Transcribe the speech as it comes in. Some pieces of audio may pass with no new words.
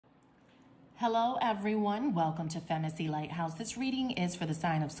Hello everyone, welcome to FEMACY'S LightHouse. This reading is for the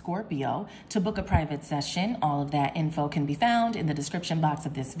sign of Scorpio. To book a private session, all of that info can be found in the description box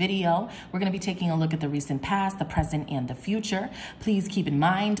of this video. We're going to be taking a look at the recent past, the present, and the future. Please keep in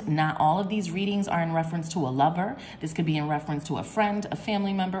mind, not all of these readings are in reference to a lover. This could be in reference to a friend, a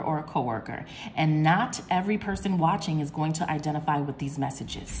family member, or a coworker. And not every person watching is going to identify with these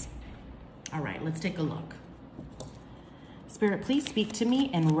messages. All right, let's take a look. Spirit, please speak to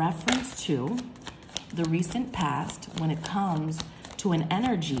me in reference to the recent past when it comes to an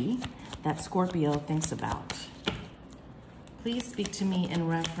energy that Scorpio thinks about. Please speak to me in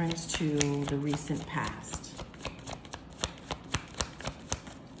reference to the recent past.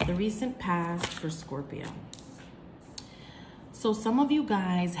 The recent past for Scorpio. So some of you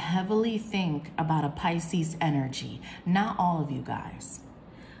guys heavily think about a Pisces energy. Not all of you guys.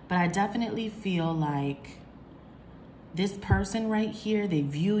 But I definitely feel like this person right here, they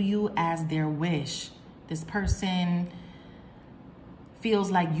view you as their wish. This person feels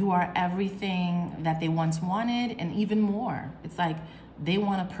like you are everything that they once wanted and even more. It's like they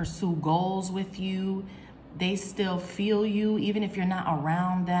want to pursue goals with you. They still feel you, even if you're not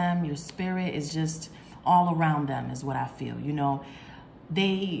around them. Your spirit is just all around them is what I feel. You know,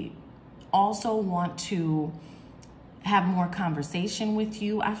 they also want to have more conversation with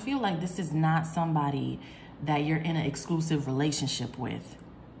you. I feel like this is not somebody that you're in an exclusive relationship with.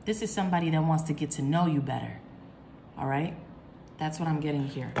 This is somebody that wants to get to know you better. All right? That's what I'm getting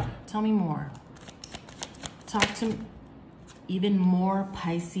here. Tell me more. Talk to me. Even more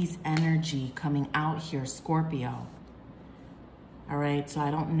Pisces energy coming out here, Scorpio. All right? So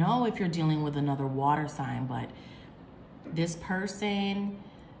I don't know if you're dealing with another water sign, but this person,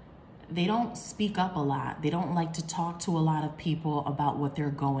 they don't speak up a lot. They don't like to talk to a lot of people about what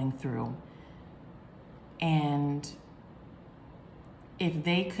they're going through. And if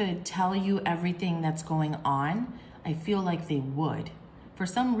they could tell you everything that's going on, I feel like they would. For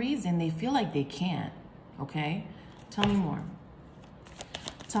some reason, they feel like they can't, okay? Tell me more.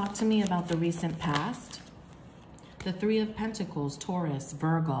 Talk to me about the recent past. The Three of Pentacles, Taurus,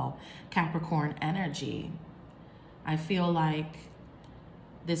 Virgo, Capricorn energy. I feel like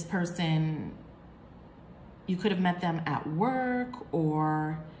this person, you could have met them at work,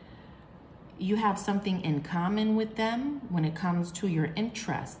 or you have something in common with them when it comes to your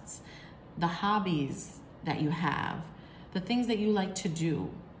interests, the hobbies that you have, the things that you like to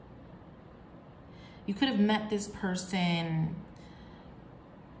do. You could have met this person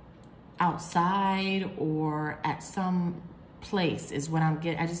outside or at some place is what I'm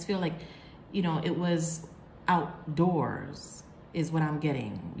getting. I just feel like, you know, it was outdoors is what I'm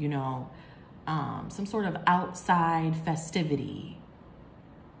getting, you know, some sort of outside festivity.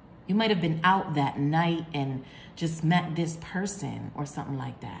 You might have been out that night and just met this person or something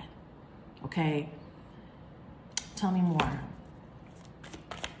like that. Okay? Tell me more.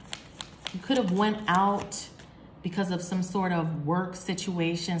 You could have went out because of some sort of work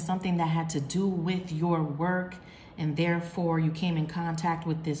situation, something that had to do with your work, and therefore you came in contact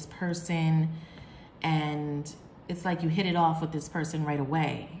with this person, and it's like you hit it off with this person right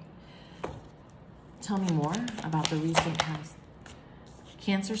away. Tell me more about the recent past.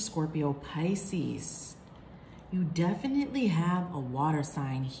 Cancer, Scorpio, Pisces. You definitely have a water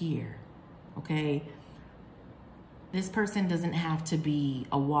sign here, okay? This person doesn't have to be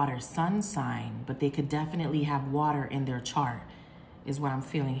a water sun sign, but they could definitely have water in their chart, is what I'm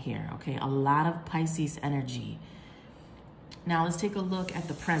feeling here, okay? A lot of Pisces energy. Now let's take a look at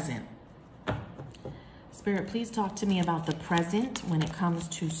the present. Spirit, please talk to me about the present when it comes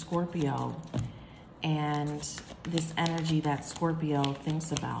to Scorpio and this energy that Scorpio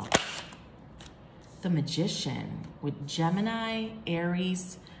thinks about. The Magician with Gemini,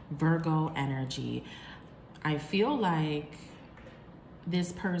 Aries, Virgo energy. I feel like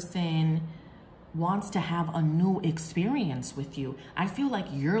this person wants to have a new experience with you. I feel like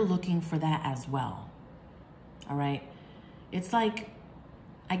you're looking for that as well. All right? It's like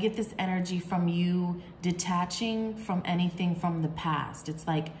I get this energy from you detaching from anything from the past. It's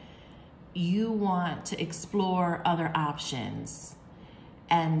like you want to explore other options.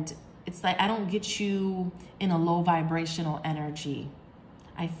 And it's like, I don't get you in a low vibrational energy.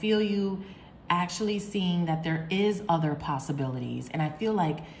 I feel you actually seeing that there is other possibilities. And I feel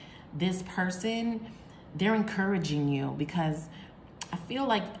like this person, they're encouraging you, because I feel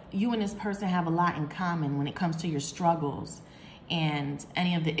like you and this person have a lot in common when it comes to your struggles and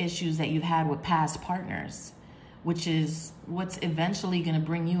any of the issues that you've had with past partners, which is what's eventually going to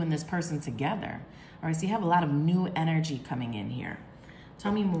bring you and this person together. All right, so you have a lot of new energy coming in here.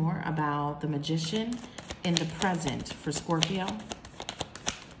 Tell me more about the Magician in the present for Scorpio.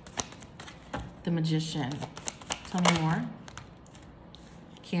 The Magician. Tell me more.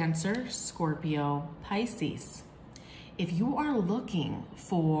 Cancer, Scorpio, Pisces. If you are looking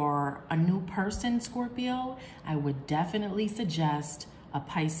for a new person, Scorpio, I would definitely suggest a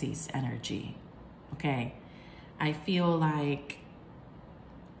Pisces energy, okay? I feel like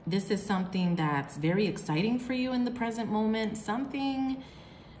this is something that's very exciting for you in the present moment. Something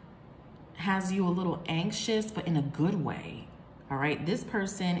has you a little anxious, but in a good way, all right? This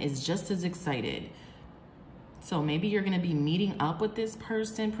person is just as excited. So maybe you're gonna be meeting up with this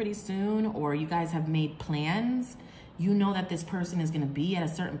person pretty soon, or you guys have made plans. You know that this person is gonna be at a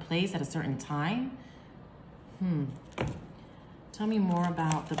certain place at a certain time. Tell me more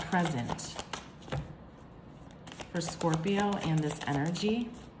about the present for Scorpio and this energy.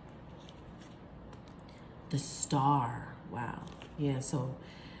 The Star, wow. Yeah, so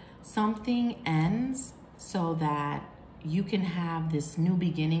something ends so that you can have this new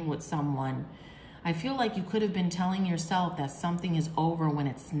beginning with someone. I feel like you could have been telling yourself that something is over when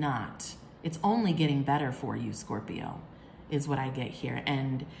it's not. It's only getting better for you, Scorpio, is what I get here.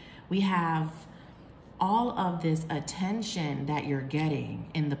 And we have all of this attention that you're getting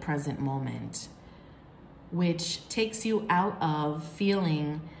in the present moment, which takes you out of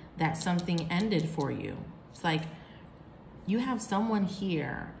feeling that something ended for you. It's like you have someone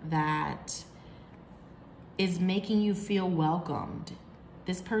here that is making you feel welcomed.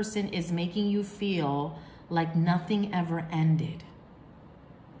 This person is making you feel like nothing ever ended,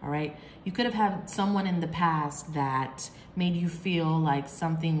 all right? You could have had someone in the past that made you feel like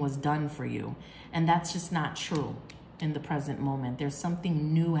something was done for you, and that's just not true in the present moment. There's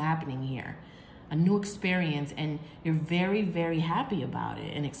something new happening here, a new experience, and you're very, very happy about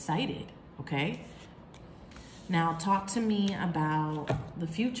it and excited, okay? Now, talk to me about the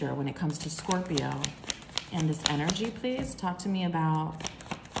future when it comes to Scorpio and this energy, please. Talk to me about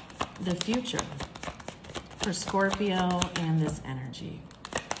the future for Scorpio and this energy.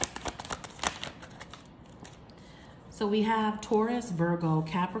 So we have Taurus, Virgo,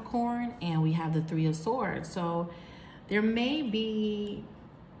 Capricorn, and we have the Three of Swords. So there may be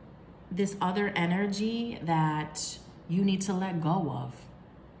this other energy that you need to let go of,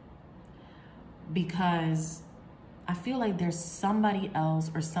 because I feel like there's somebody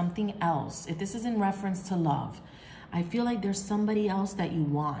else or something else. If this is in reference to love, I feel like there's somebody else that you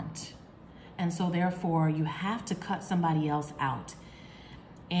want. And so therefore you have to cut somebody else out.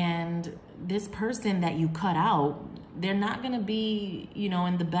 And this person that you cut out, they're not gonna be, you know,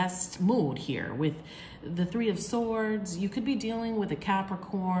 in the best mood here. With the Three of Swords, you could be dealing with a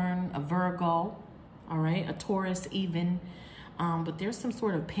Capricorn, a Virgo, all right, a Taurus even. But there's some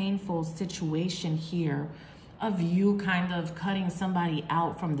sort of painful situation here of you kind of cutting somebody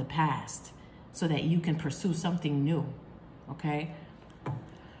out from the past so that you can pursue something new, okay?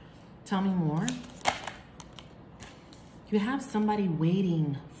 Tell me more. You have somebody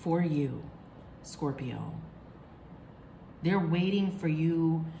waiting for you, Scorpio. They're waiting for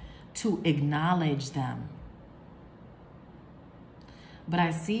you to acknowledge them. But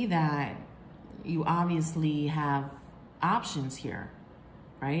I see that you obviously have options here,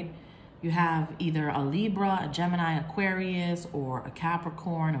 right? You have either a Libra, a Gemini, Aquarius, or a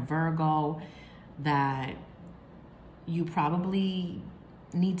Capricorn, a Virgo that you probably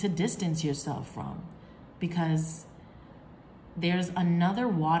need to distance yourself from, because there's another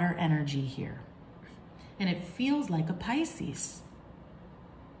water energy here. And it feels like a Pisces.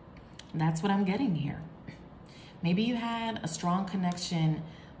 That's what I'm getting here. Maybe you had a strong connection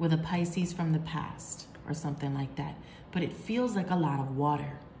with a Pisces from the past or something like that, but it feels like a lot of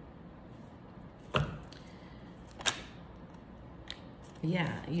water.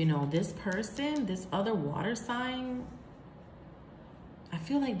 Yeah, you know, this person, this other water sign, I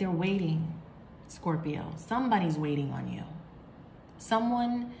feel like they're waiting, Scorpio. Somebody's waiting on you.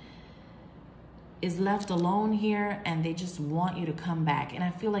 Someone is left alone here and they just want you to come back. And I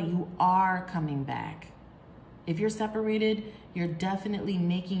feel like you are coming back. If you're separated, you're definitely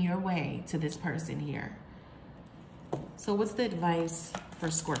making your way to this person here. So what's the advice for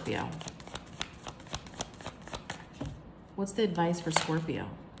Scorpio? What's the advice for Scorpio?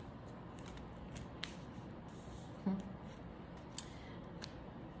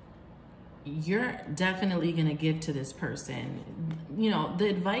 You're definitely going to give to this person. You know, the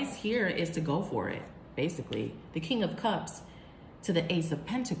advice here is to go for it, basically. The King of Cups to the Ace of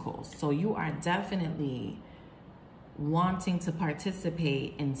Pentacles. So you are definitely wanting to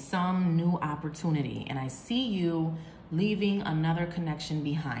participate in some new opportunity. And I see you leaving another connection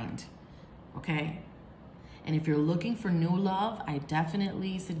behind, okay? And if you're looking for new love, I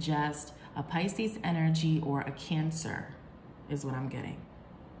definitely suggest a Pisces energy or a Cancer is what I'm getting.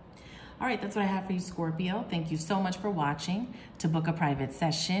 All right, that's what I have for you, Scorpio. Thank you so much for watching. To book a private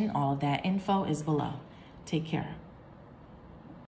session, all of that info is below. Take care.